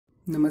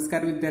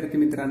नमस्कार विद्यार्थी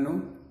मित्रांनो,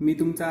 मी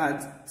तुमचा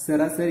आज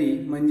सरासरी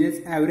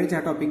म्हणजेच ॲव्हरेज हा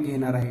टॉपिक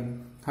घेणार आहे।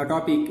 हा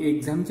टॉपिक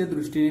एक्झामच्या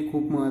दृष्टीने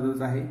खूप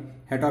महत्त्वाचा आहे।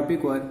 ह्या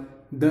टॉपिकवर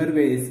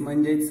दरवेळेस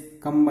म्हणजेच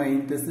कंबाईन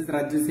तसेच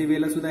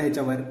राज्यसेवेला सुद्धा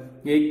ह्याच्यावर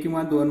 1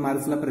 किंवा 2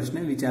 मार्क्सला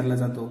प्रश्न विचारला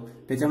जातो।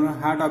 त्याच्यामुळे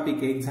हा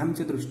टॉपिक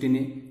एक्झामच्या दृष्टीने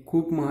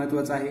खूप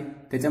महत्त्वाचा आहे।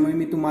 त्याच्यामुळे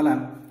मी तुम्हाला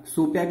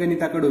सोप्या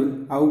गणिताकडून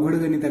अवघड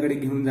गणिताकडे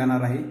घेऊन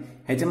जाणार आहे।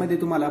 ह्याच्यामध्ये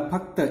तुम्हाला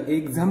फक्त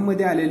एक्झाम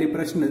मध्ये आलेले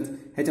प्रश्नच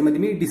ह्याच्यामध्ये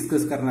मी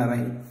डिस्कस करणार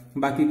आहे।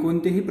 बाकी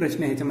कोणतेही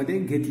प्रश्न ह्याच्यामध्ये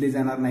घेतले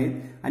जाणार नाहीत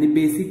आणि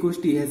बेसिक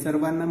गोष्टी ह्या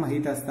सर्वांना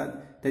माहीत असतात।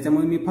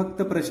 त्याच्यामुळे मी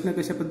फक्त प्रश्न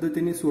कशा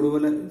पद्धतीने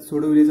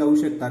सोडवले जाऊ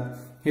शकतात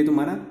हे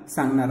तुम्हाला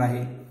सांगणार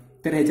आहे।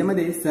 तर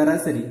ह्याच्यामध्ये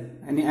सरासरी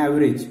आणि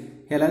ॲव्हरेज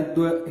ह्याला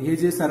हे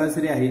जे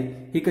सरासरी आहे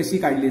ही कशी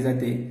काढली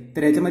जाते,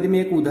 तर ह्याच्यामध्ये मी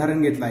एक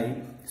उदाहरण घेतलं आहे।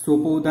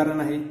 सोपं उदाहरण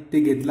आहे ते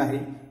घेतलं आहे।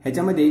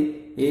 ह्याच्यामध्ये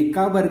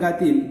एका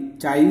वर्गातील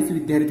 40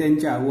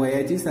 विद्यार्थ्यांच्या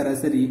वयाची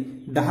सरासरी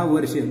 10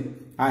 वर्ष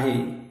आहे।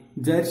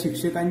 जर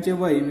शिक्षकांचे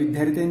वय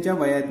विद्यार्थ्यांच्या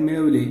वयात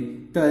मिळवले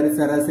तर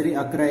सरासरी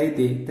 11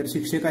 येते, तर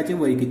शिक्षकाचे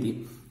वय किती?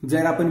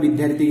 जर आपण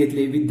विद्यार्थी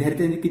घेतले,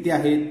 विद्यार्थी किती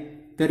आहेत?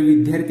 तर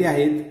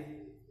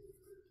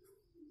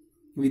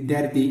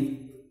विद्यार्थी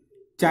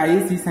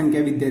 40 ही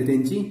संख्या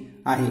विद्यार्थ्यांची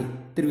आहे।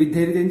 तर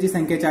विद्यार्थ्यांची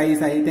संख्या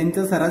 40 आहे,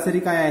 त्यांचा सरासरी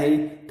काय आहे?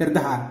 तर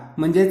 10,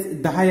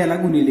 म्हणजेच 10 याला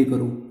गुणिले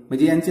करू,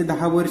 म्हणजे यांचे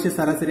 10 वर्ष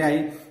सरासरी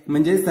आहे,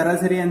 म्हणजे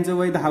सरासरी यांचं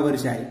वय 10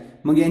 वर्ष आहे।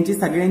 मग यांची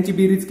सगळ्यांची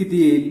बेरीज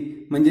किती येईल?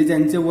 म्हणजे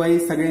ज्यांचे वय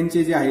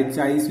सगळ्यांचे जे आहेत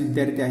 40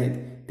 विद्यार्थी आहेत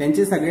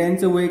त्यांचे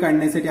सगळ्यांचे वय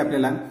काढण्यासाठी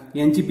आपल्याला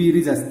यांची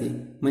बेरीज असते,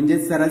 म्हणजे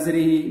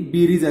सरासरी ही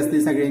बेरीज असते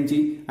सगळ्यांची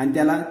आणि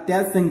त्याला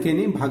त्याच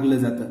संख्येने भागलं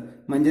जातं,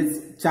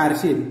 म्हणजेच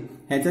 400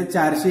 ह्याचा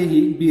 400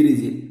 ही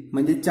बेरीज येईल।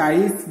 म्हणजे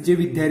 40 जे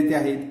विद्यार्थी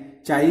आहेत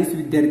 40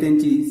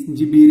 विद्यार्थ्यांची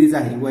जी बेरीज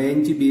आहे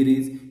वयांची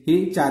बेरीज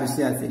ही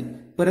 400 असेल।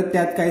 परत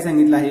त्यात काय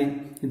सांगितलं आहे?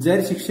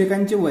 जर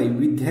शिक्षकांचे वय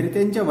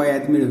विद्यार्थ्यांच्या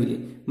वयात मिळवले,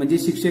 म्हणजे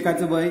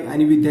शिक्षकाचं वय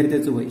आणि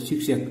विद्यार्थ्याचं वय,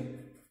 शिक्षक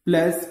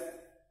प्लस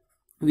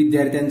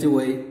विद्यार्थ्यांचे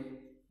वय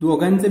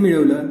दोघांचं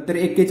मिळवलं तर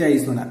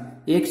 41 होणार।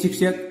 एक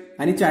शिक्षक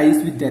आणि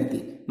 40 विद्यार्थी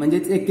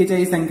म्हणजेच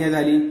 41 संख्या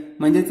झाली।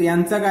 म्हणजेच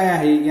यांचा काय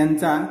आहे?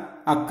 यांचा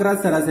 11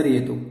 सरासरी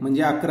येतो,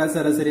 म्हणजे 11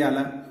 सरासरी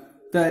आला।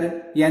 तर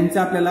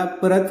यांचा आपल्याला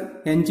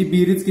परत यांची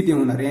बेरीज किती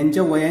होणार,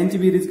 यांच्या वयांची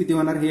बेरीज किती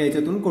होणार हे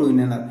याच्यातून कळून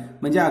येणार।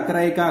 म्हणजे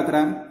 11 एका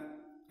 11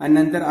 आणि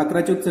नंतर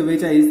 11 चौक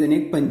 44 आणि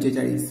 1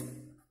 45।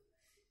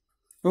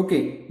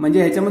 ओके, म्हणजे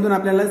ह्याच्यामधून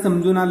आपल्याला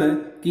समजून आलं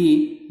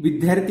की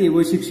विद्यार्थी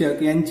व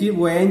शिक्षक यांची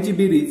वयांची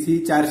बेरीज ही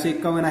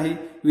 451 आहे,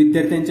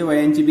 विद्यार्थ्यांच्या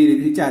वयांची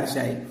बेरीज ही 400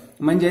 आहे।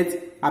 म्हणजेच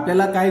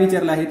आपल्याला काय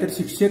विचारलं आहे? तर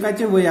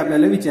शिक्षकाचे वय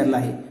आपल्याला विचारलं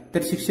आहे।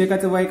 तर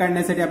शिक्षकाचं वय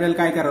काढण्यासाठी आपल्याला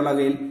काय करावं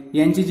लागेल?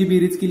 यांची जी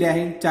बेरीज केली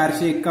आहे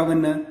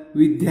 451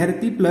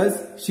 विद्यार्थी प्लस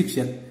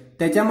शिक्षक,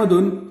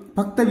 त्याच्यामधून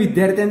फक्त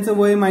विद्यार्थ्यांचं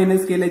वय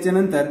मायनस केल्याच्या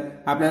नंतर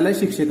आपल्याला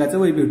शिक्षकाचं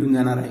वय भेटून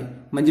जाणार आहे।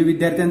 म्हणजे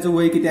विद्यार्थ्यांचं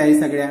वय किती आहे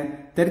सगळ्या?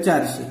 तर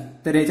 400,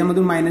 तर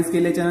ह्याच्यामधून मायनस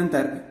केल्याच्या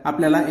नंतर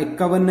आपल्याला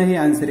 51 हे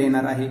आन्सर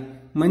येणार आहे।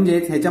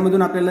 म्हणजेच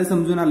ह्याच्यामधून आपल्याला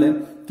समजून आलं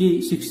की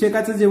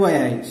शिक्षकाचं जे वय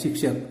आहे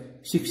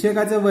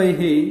शिक्षकाचं वय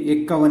हे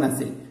 51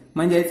 असेल।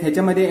 म्हणजेच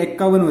ह्याच्यामध्ये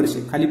 51 वर्ष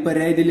खाली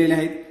पर्याय दिलेले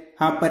आहेत।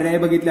 हा पर्याय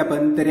बघितला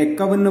आपण तर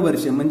 51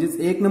 वर्ष म्हणजेच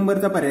 1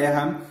 नंबरचा पर्याय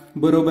हा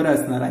बरोबर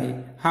असणार आहे।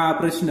 हा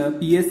प्रश्न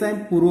PSI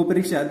पूर्व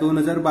परीक्षा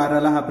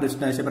 2012ला हा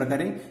प्रश्न अशा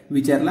प्रकारे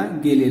विचारला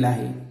गेलेला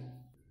आहे।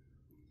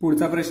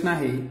 पुढचा प्रश्न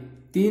आहे,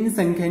 3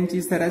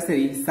 संख्यांची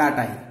सरासरी 60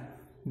 आहे।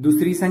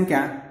 दुसरी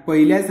संख्या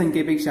पहिल्या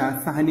संख्येपेक्षा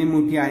 6 ने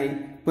मोठी आहे,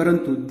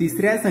 परंतु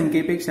तिसऱ्या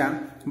संख्येपेक्षा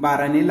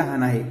 12 ने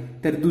लहान आहे,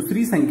 तर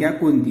दुसरी संख्या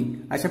कोणती?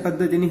 अशा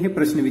पद्धतीने हे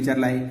प्रश्न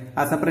विचारला आहे।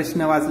 असा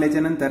प्रश्न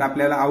वाचल्याच्या नंतर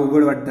आपल्याला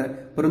अवघड वाटतं,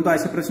 परंतु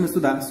असे प्रश्न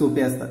सुद्धा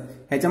सोपे असतात।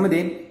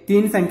 ह्याच्यामध्ये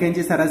 3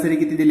 संख्यांची सरासरी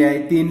किती दिली आहे?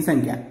 3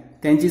 संख्या,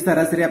 त्यांची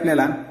सरासरी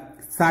आपल्याला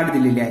 60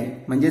 दिलेली आहे,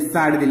 म्हणजे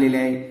 60 दिलेली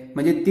आहे।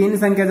 म्हणजे 3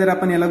 संख्या जर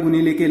आपण याला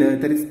गुणिले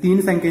केलं तर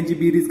 3 संख्यांची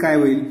बेरीज काय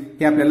होईल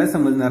हे आपल्याला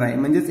समजणार आहे।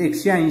 म्हणजेच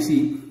 180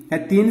 ह्या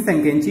 3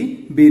 संख्यांची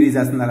बेरीज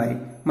असणार आहे।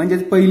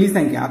 म्हणजेच पहिली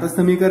संख्या, आता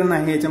समीकरण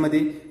आहे याच्यामध्ये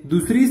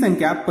दुसरी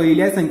संख्या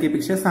पहिल्या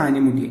संख्येपेक्षा 6 ने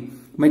मोठी आहे।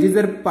 म्हणजे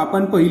जर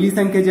आपण पहिली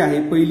संख्या जी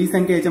आहे पहिली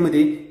संख्या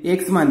याच्यामध्ये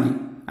x मानली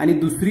आणि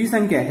दुसरी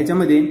संख्या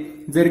ह्याच्यामध्ये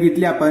जर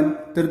घेतली आपण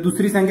तर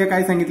दुसरी संख्या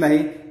काय सांगितलं आहे?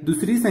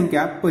 दुसरी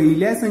संख्या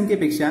पहिल्या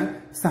संख्येपेक्षा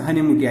 6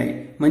 ने मोठी आहे,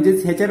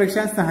 म्हणजेच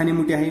ह्याच्यापेक्षा 6 ने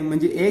मोठी आहे,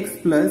 म्हणजे x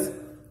प्लस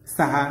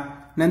 6।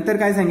 नंतर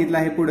काय सांगितलं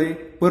आहे पुढे?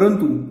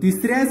 परंतु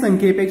तिसऱ्या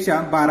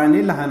संख्येपेक्षा 12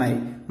 ने लहान आहे,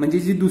 म्हणजे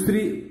जी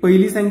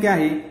पहिली संख्या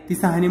आहे ती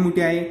 6 ने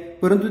मोठी आहे,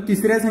 परंतु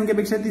तिसऱ्या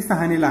संख्येपेक्षा ती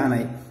 6 ने लहान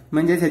आहे।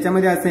 म्हणजे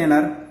ह्याच्यामध्ये असं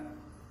येणार,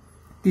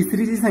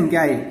 तिसरी जी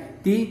संख्या आहे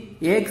ती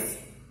x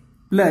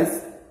प्लस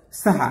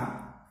 6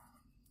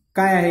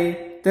 काय आहे?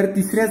 तर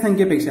तिसऱ्या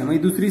संख्येपेक्षा,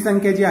 म्हणजे दुसरी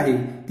संख्या जी आहे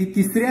ती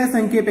तिसऱ्या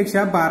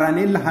संख्येपेक्षा 12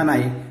 ने लहान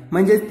आहे,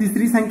 म्हणजे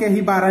तिसरी संख्या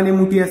ही 12 ने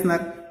मोठी असणार,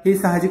 हे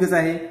साहजिकच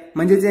आहे।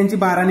 म्हणजेच यांची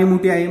 12 ने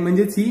मोठी आहे,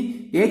 म्हणजेच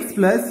ही x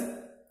प्लस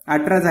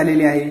 18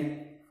 झालेली आहे,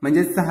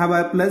 म्हणजेच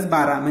 6 प्लस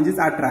 12 म्हणजेच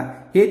 18।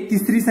 हे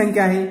तिसरी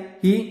संख्या आहे,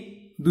 ही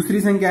दुसरी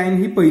संख्या आहे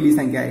आणि ही पहिली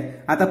संख्या आहे।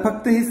 आता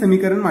फक्त हे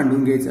समीकरण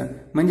मांडून घ्यायचं,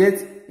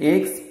 म्हणजेच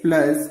x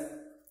plus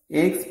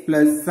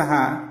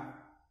 6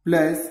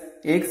 plus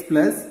x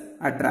plus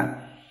 18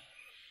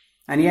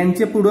 आणि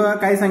यांच्या पुढे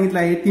काय सांगितलं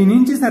आहे,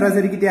 तिन्हींची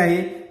सरासरी किती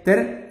आहे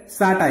तर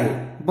 60 आहे.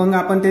 मग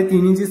आपण त्या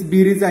तिन्हींची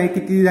बेरीज आहे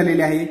किती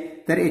झालेली आहे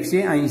तर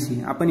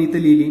 180 आपण इथं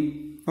लिहिली.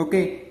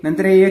 ओके,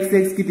 नंतर हे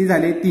x किती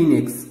झाले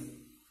 3x.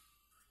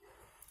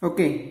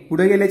 ओके,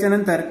 पुढे गेल्याच्या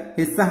नंतर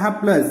हे 6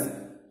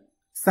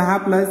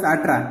 प्लस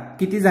 18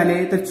 किती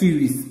झाले तर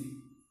 24.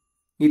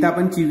 इथं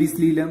आपण 24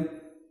 लिहिलं,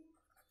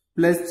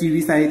 प्लस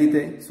 24 आहे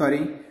तिथे, सॉरी.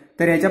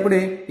 तर याच्या पुढे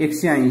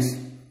 180.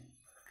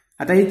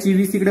 आता हे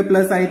 24 इकडे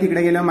प्लस आहे,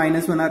 तिकडे गेलं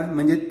मायनस होणार,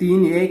 म्हणजे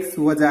 3x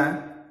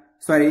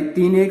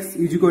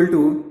इक्वल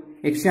टू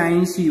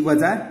 180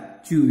 वजा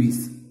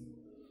 24.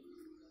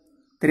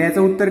 तर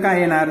याचं उत्तर काय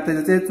येणार तर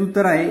त्याचं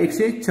उत्तर आहे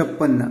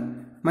 156.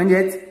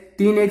 म्हणजेच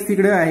 3x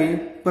इकडे आहे,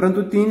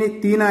 परंतु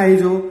 3 आहे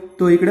जो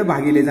तो इकडे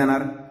भागिले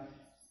जाणार.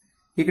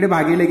 इकडे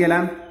भागिले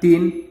गेला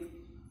 3,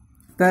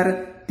 तर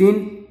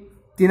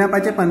 3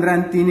 5 15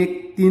 आणि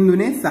 3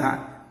 दुने 6,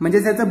 म्हणजे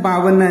त्याचं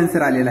 52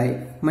 आन्सर आलेला आहे.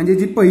 म्हणजे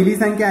जी पहिली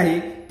संख्या आहे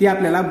ती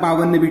आपल्याला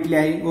 52 भेटली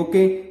आहे.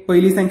 ओके,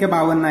 पहिली संख्या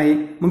 52 आहे.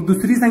 मग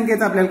दुसरी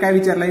संख्येचं आपल्याला काय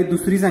विचारलं आहे,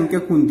 दुसरी संख्या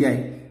कोणती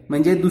आहे.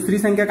 म्हणजे दुसरी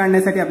संख्या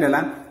काढण्यासाठी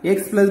आपल्याला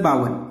x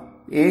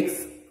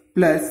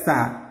प्लस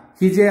 6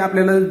 ही जे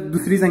आपल्याला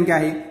दुसरी संख्या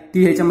आहे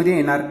ती ह्याच्यामध्ये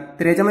येणार.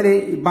 तर ह्याच्यामध्ये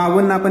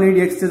 52 आपण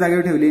एक्सच्या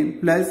जागेवर ठेवले,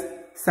 प्लस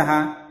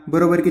 6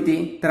 बरोबर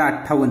किती तर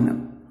 58.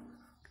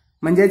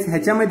 म्हणजेच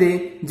ह्याच्यामध्ये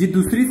जी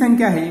दुसरी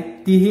संख्या आहे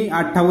ती ही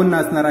 58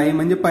 असणार आहे.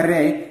 म्हणजे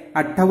पर्याय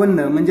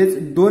 58 म्हणजेच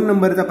 2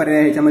 नंबरचा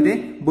पर्याय ह्याच्यामध्ये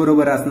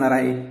बरोबर असणार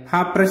आहे.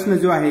 हा प्रश्न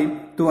जो आहे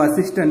तो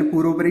असिस्टंट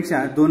पूर्व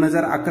परीक्षा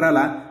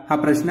 2011ला हा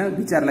प्रश्न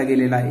विचारला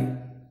गेलेला आहे.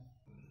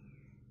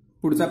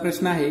 पुढचा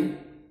प्रश्न आहे,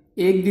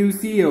 एक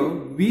दिवसीय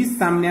 20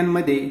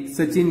 सामन्यांमध्ये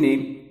सचिनने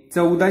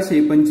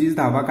 1425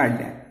 धावा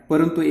काढल्या,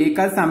 परंतु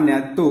एका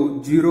सामन्यात तो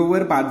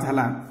 0वर बाद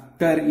झाला,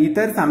 तर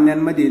इतर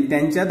सामन्यांमधील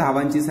त्यांच्या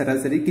धावांची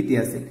सरासरी किती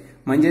असेल.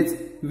 म्हणजेच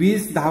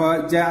 20 धावा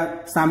ज्या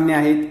सामने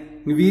आहेत,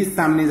 20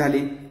 सामने झाले,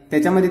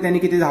 त्याच्यामध्ये त्यांनी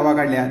किती धावा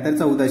काढल्या तर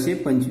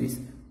 1425.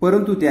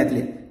 परंतु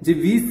त्यातले जे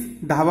 20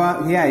 धावा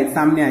हे आहेत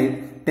सामने आहेत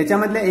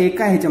त्याच्यामधल्या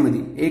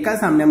एका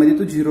सामन्यामध्ये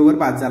तो 0वर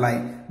बाद झाला आहे.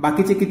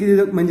 बाकीचे किती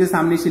म्हणजे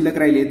सामने शिल्लक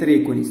राहिले तर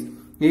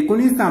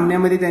 19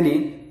 सामन्यामध्ये त्याने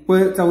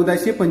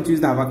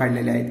 1425 धावा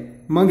काढलेल्या आहेत.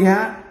 मग ह्या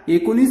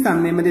 19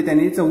 सामन्यामध्ये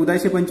त्याने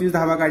 1425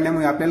 धावा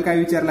काढल्यामुळे आपल्याला काय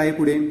विचारलं आहे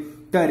पुढे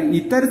तर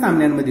इतर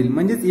सामन्यांमधील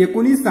म्हणजेच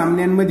 19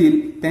 सामन्यांमधील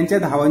त्यांच्या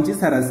धावांची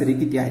सरासरी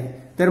किती आहे.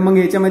 तर मग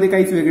याच्यामध्ये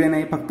काहीच वेगळे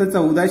नाही, फक्त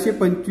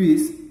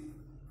 1425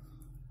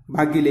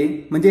 भागिले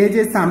म्हणजे हे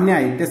जे सामने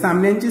आहेत त्या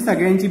सामन्यांची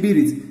सगळ्यांची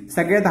बेरीज,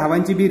 सगळ्या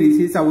धावांची बेरीज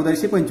ही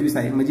 1425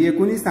 आहे. म्हणजे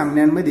 19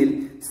 सामन्यांमधील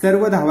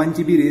सर्व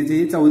धावांची बेरीज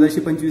ही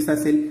 1425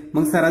 असेल.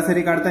 मग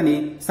सरासरी काढताना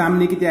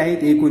सामने किती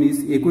आहेत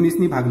 19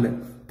 नी भागलं,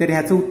 तर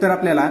ह्याचं उत्तर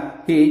आपल्याला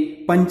हे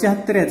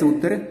 75 ह्याचं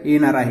उत्तर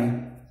येणार आहे.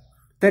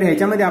 तर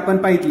ह्याच्यामध्ये आपण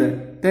पाहिलं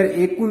तर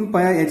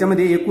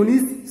ह्याच्यामध्ये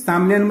 19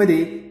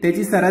 सामन्यांमध्ये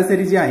त्याची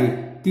सरासरी जी आहे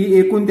ती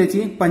एकूण त्याची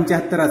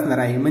 75 असणार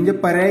आहे. म्हणजे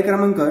पर्याय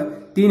क्रमांक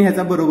 3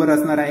 ह्याचा बरोबर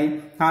असणार आहे.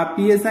 हा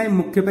PSI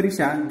मुख्य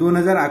परीक्षा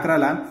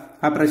 2011ला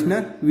हा प्रश्न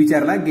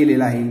विचारला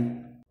गेलेला आहे.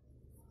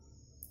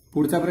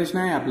 पुढचा प्रश्न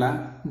आहे आपला,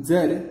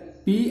 जर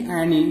P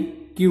आणि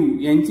Q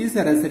यांची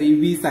सरासरी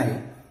 20 आहे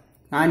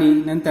आणि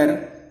नंतर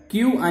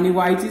Q आणि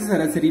Y ची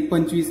सरासरी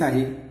 25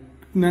 आहे,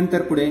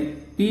 नंतर पुढे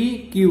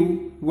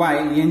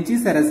PQY यांची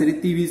सरासरी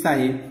 23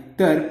 आहे,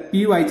 तर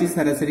PY ची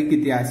सरासरी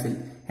किती असेल.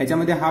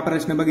 ह्याच्यामध्ये हा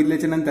प्रश्न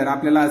बघितल्याच्या नंतर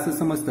आपल्याला असं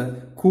समजतं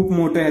खूप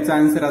मोठं ह्याचा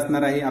आन्सर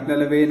असणार आहे,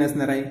 आपल्याला वेळ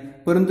नसणार आहे,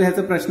 परंतु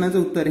ह्याचं प्रश्नाचं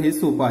उत्तर हे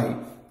सोपं आहे.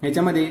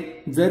 ह्याच्यामध्ये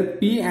जर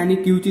P आणि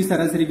Q ची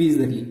सरासरी 20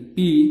 धरली,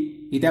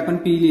 P इथे आपण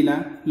P लिहिला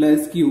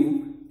प्लस Q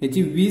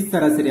याची 20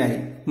 सरासरी आहे,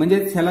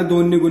 म्हणजेच ह्याला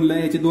 2 ने गुणलं,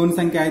 याची 2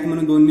 संख्या आहेत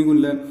म्हणून 2 ने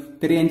गुणलं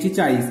तर यांची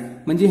 40,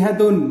 म्हणजे ह्या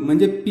 2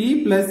 म्हणजे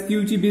P प्लस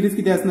Q ची बेरीज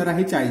किती असणार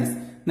आहे 40.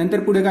 नंतर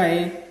पुढे काय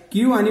आहे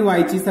Q आणि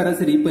Y ची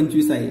सरासरी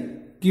 25 आहे,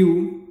 Q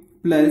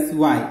प्लस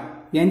Y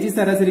यांची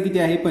सरासरी किती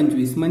आहे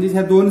 25, म्हणजे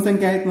ह्या 2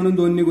 संख्या आहेत म्हणून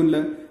 2 ने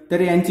गुणलं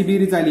तर यांची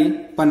बेरीज आली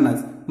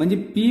 50, म्हणजे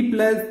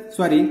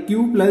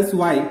Q प्लस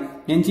Y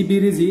यांची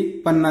बेरीज ही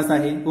 50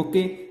 आहे.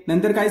 ओके,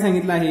 नंतर काय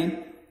सांगितलं आहे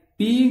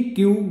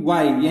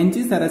PQY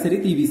यांची सरासरी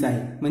 23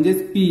 आहे,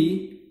 म्हणजेच P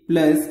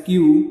plus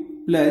Q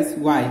plus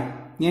Y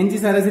यांची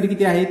सरासरी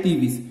किती आहे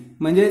 23,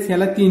 म्हणजेच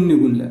ह्याला 3 ने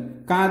गुणलं,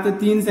 का तर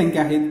 3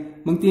 संख्या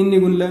आहेत मग 3 ने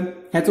गुणलं.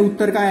 ह्याचं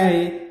उत्तर काय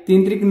आहे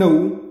 3 त्रिक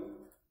 9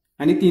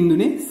 आणि 3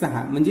 दुने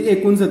 6, म्हणजे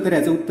 69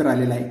 याचं उत्तर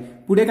आलेलं आहे.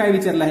 पुढे काय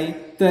विचारलं आहे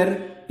तर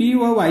P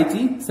व Y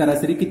ची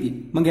सरासरी किती.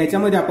 मग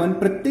ह्याच्यामध्ये आपण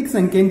प्रत्येक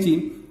संख्यांची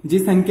जी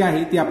संख्या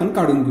आहे ती आपण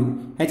काढून घेऊ.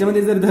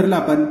 ह्याच्यामध्ये जर धरलं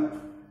आपण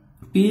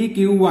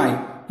PQY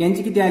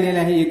यांची किती आलेली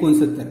आहे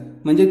 69,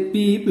 म्हणजे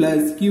P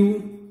plus Q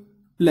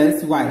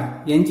plus Y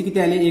यांची किती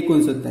आले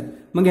 69.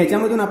 मग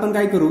ह्याच्यामधून आपण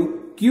काय करू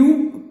Q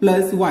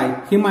प्लस Y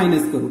हे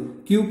मायनस करू.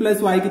 Q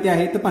प्लस Y किती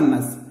आहे तर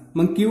 50,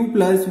 मग Q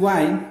प्लस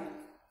Y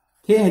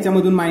हे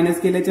ह्याच्यामधून मायनस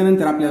केल्याच्या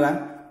नंतर आपल्याला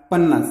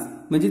 50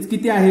 म्हणजेच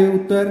किती आहे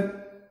उत्तर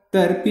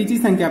तर P ची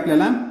संख्या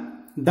आपल्याला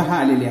 10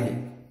 आलेली आहे.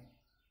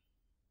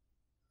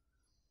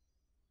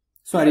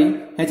 सॉरी,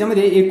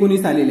 ह्याच्यामध्ये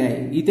 19 आलेले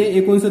आहे, इथे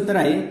 69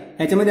 आहे,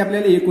 ह्याच्यामध्ये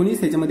आपल्याला 19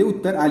 ह्याच्यामध्ये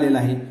उत्तर आलेलं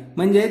आहे.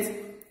 म्हणजेच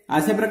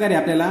अशा प्रकारे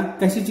आपल्याला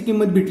कशाची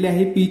किंमत भेटली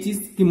आहे, पी ची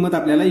किंमत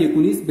आपल्याला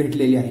 19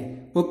 भेटलेली आहे.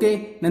 ओके.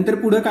 नंतर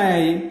पुढे काय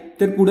आहे,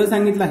 तर पुढे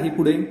सांगितलं आहे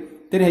पुढे,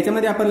 तर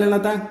ह्याच्यामध्ये आपल्याला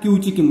आता क्यू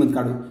ची किंमत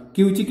काढू.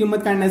 क्यू ची किंमत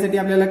काढण्यासाठी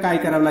आपल्याला काय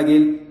करावं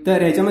लागेल,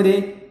 तर ह्याच्यामध्ये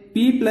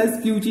पी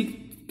प्लस क्यू ची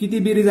किती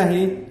बेरीज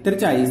आहे, तर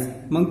 40.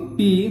 मग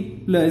पी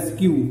प्लस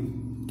क्यू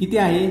किती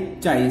आहे,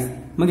 40.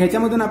 मग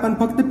ह्याच्यामधून आपण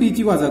फक्त पी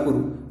ची वजा करू,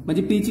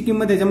 म्हणजे पी ची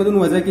किंमत ह्याच्यामधून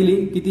वजा केली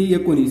किती,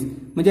 19.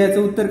 म्हणजे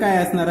याचं उत्तर काय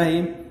असणार आहे,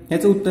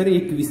 याचं उत्तर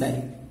 21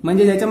 आहे.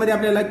 म्हणजे ह्याच्यामध्ये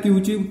आपल्याला क्यू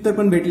ची उत्तर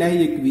पण भेटले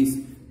आहे 21.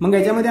 मग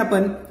याच्यामध्ये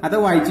आपण आता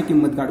वाय ची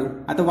किंमत काढू.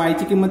 आता वाय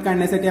ची किंमत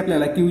काढण्यासाठी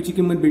आपल्याला क्यू ची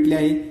किंमत भेटली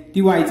आहे,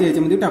 ती वाय च्या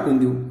याच्यामध्ये टाकून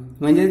देऊ.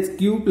 म्हणजेच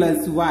क्यू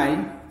प्लस वाय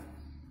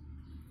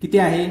किती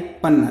आहे,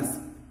 50.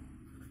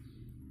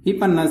 ही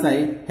 50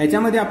 आहे.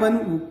 ह्याच्यामध्ये आपण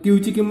क्यू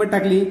ची किंमत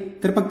टाकली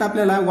तर फक्त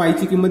आपल्याला वाय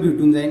ची किंमत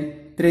भेटून जाईल.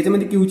 तर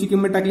ह्याच्यामध्ये क्यू ची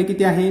किंमत टाकली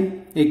किती आहे,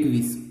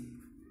 21.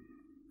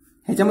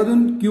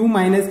 ह्याच्यामधून क्यू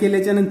मायनस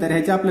केल्याच्या नंतर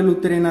ह्याच्या आपल्याला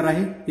उत्तर येणार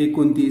आहे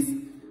 29.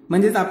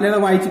 म्हणजेच आपल्याला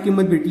वाय ची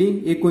किंमत भेटली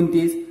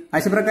 29.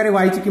 अशा प्रकारे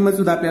वाय ची किंमत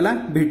सुद्धा आपल्याला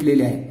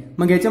भेटलेली आहे.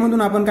 मग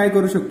ह्याच्यामधून आपण काय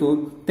करू शकतो,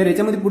 तर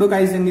ह्याच्यामध्ये पुढे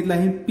काय सांगितलं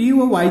आहे, पी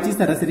व वाय ची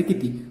सरासरी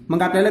किती.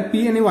 मग आपल्याला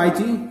पी आणि वाय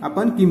ची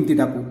आपण किमती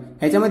टाकू.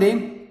 ह्याच्यामध्ये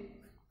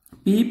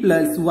P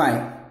plus y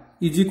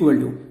is equal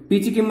to, P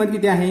ची किंमत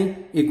किती आहे,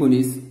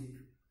 19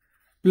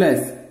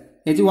 प्लस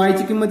याची वाय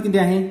ची किंमत किती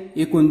आहे,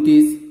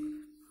 29.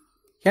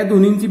 ह्या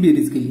दोन्हींची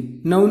बेरीज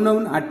केली, 9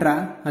 9 18,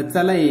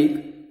 हातचाला 1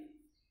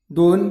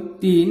 2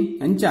 3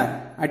 आणि 4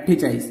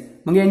 48.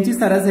 मग यांची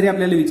सरासरी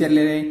आपल्याला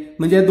विचारलेली आहे.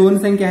 म्हणजे या दोन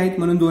संख्या आहेत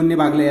म्हणून 2 ने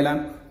भागला याला,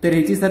 तर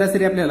ह्याची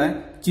सरासरी आपल्याला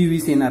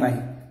 24 येणार आहे.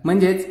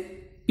 म्हणजेच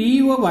पी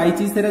व वाय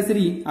ची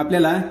सरासरी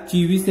आपल्याला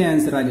 24 हे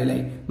आन्सर आलेला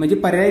आहे. म्हणजे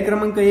पर्याय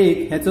क्रमांक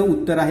 1 ह्याचं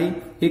उत्तर आहे.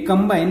 हे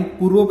कंबाईन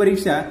पूर्व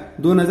परीक्षा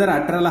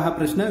 2018 हा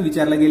प्रश्न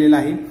विचारला गेलेला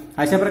आहे.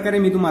 अशा प्रकारे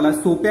मी तुम्हाला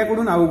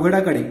सोप्याकडून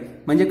अवघडाकडे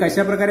म्हणजे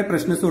कशा प्रकारे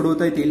प्रश्न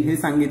सोडवता येतील हे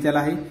सांगितलेलं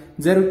आहे.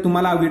 जर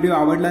तुम्हाला हा व्हिडिओ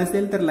आवडला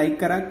असेल तर लाईक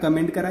करा,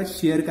 कमेंट करा,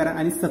 शेअर करा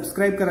आणि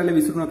सबस्क्राईब करायला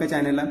विसरू नका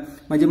चॅनलला.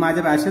 म्हणजे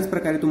माझ्या अशाच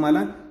प्रकारे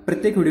तुम्हाला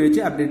प्रत्येक व्हिडिओची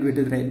अपडेट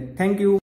भेटत राहील. थँक्यू.